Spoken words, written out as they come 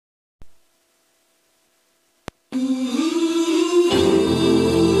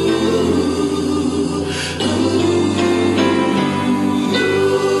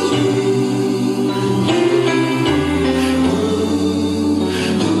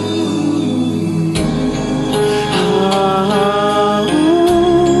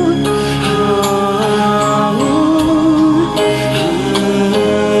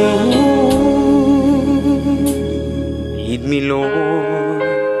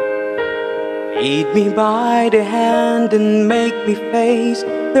Lead me by the hand and make me face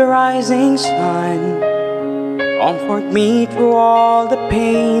the rising sun. Comfort me through all the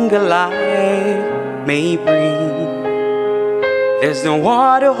pain that life may bring. There's no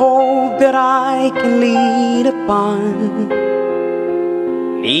other hope that I can lean upon.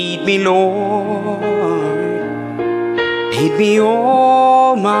 Lead me, Lord, lead me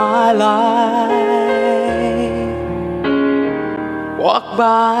all my life. Walk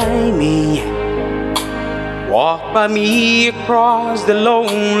by me across the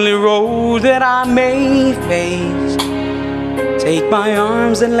lonely road that I may face. Take my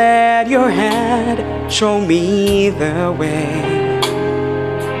arms and let your hand show me the way.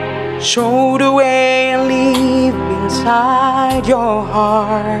 Show the way and leave inside your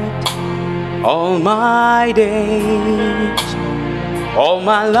heart all my days, all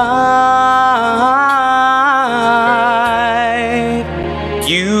my life.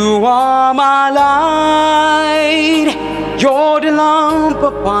 You are my light, you're the lamp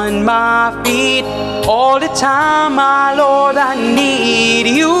upon my feet. All the time, my Lord, I need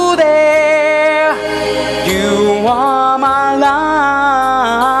you there. You are my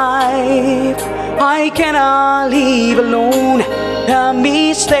life, I cannot leave alone. Let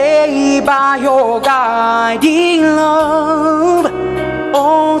me stay by your guiding love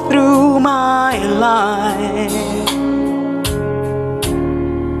all through my life.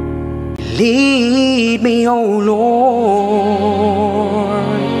 Lead me, oh Lord.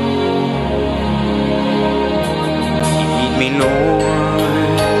 Lead me, Lord.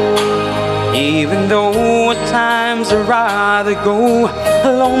 Even though at times I'd rather go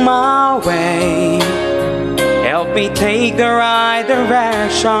along my way, help me take the right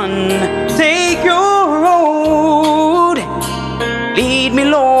direction. Take your road. Lead me,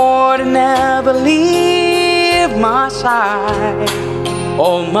 Lord, and never leave my side.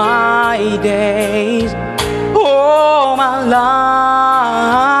 All my days, all my life.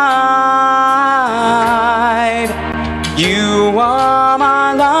 You are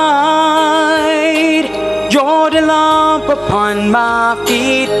my light, you're the lamp upon my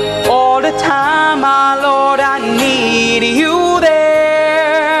feet. All the time, my Lord, I need you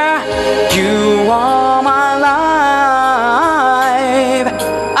there. You are my life,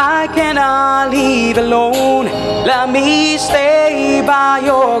 I cannot leave alone. Let me stay by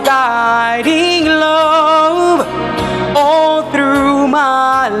your guiding love all through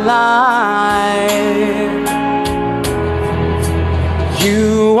my life.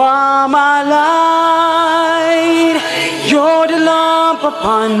 You are my light, you're the lamp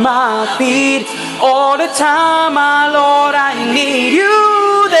upon my feet. All the time, my Lord, I need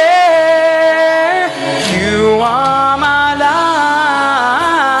you there. You are my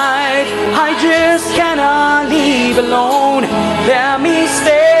light, I just cannot leave alone. Let me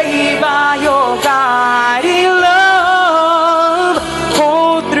stay by your guiding love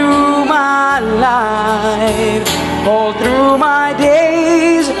all through my life, all through my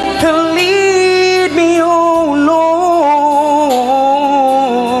days. Lead me, oh Lord.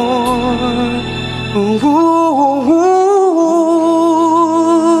 Ooh, ooh, ooh.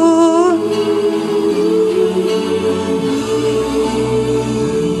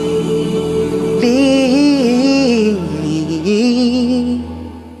 Lead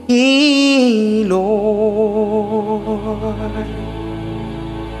me, Lord.